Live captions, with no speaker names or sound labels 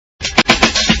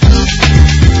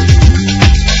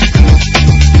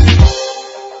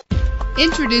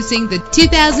Introducing the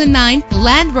 2009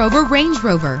 Land Rover Range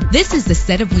Rover. This is the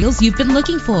set of wheels you've been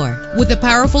looking for, with a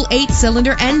powerful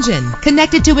 8-cylinder engine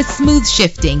connected to a smooth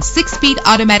shifting 6-speed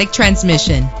automatic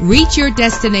transmission. Reach your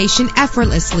destination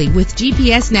effortlessly with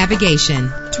GPS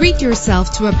navigation. Treat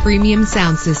yourself to a premium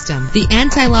sound system. The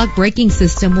anti-lock braking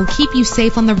system will keep you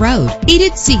safe on the road.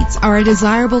 Heated seats are a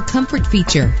desirable comfort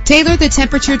feature. Tailor the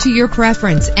temperature to your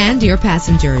preference and your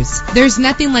passengers. There's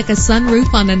nothing like a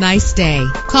sunroof on a nice day.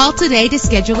 Call today to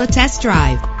schedule a test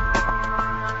drive.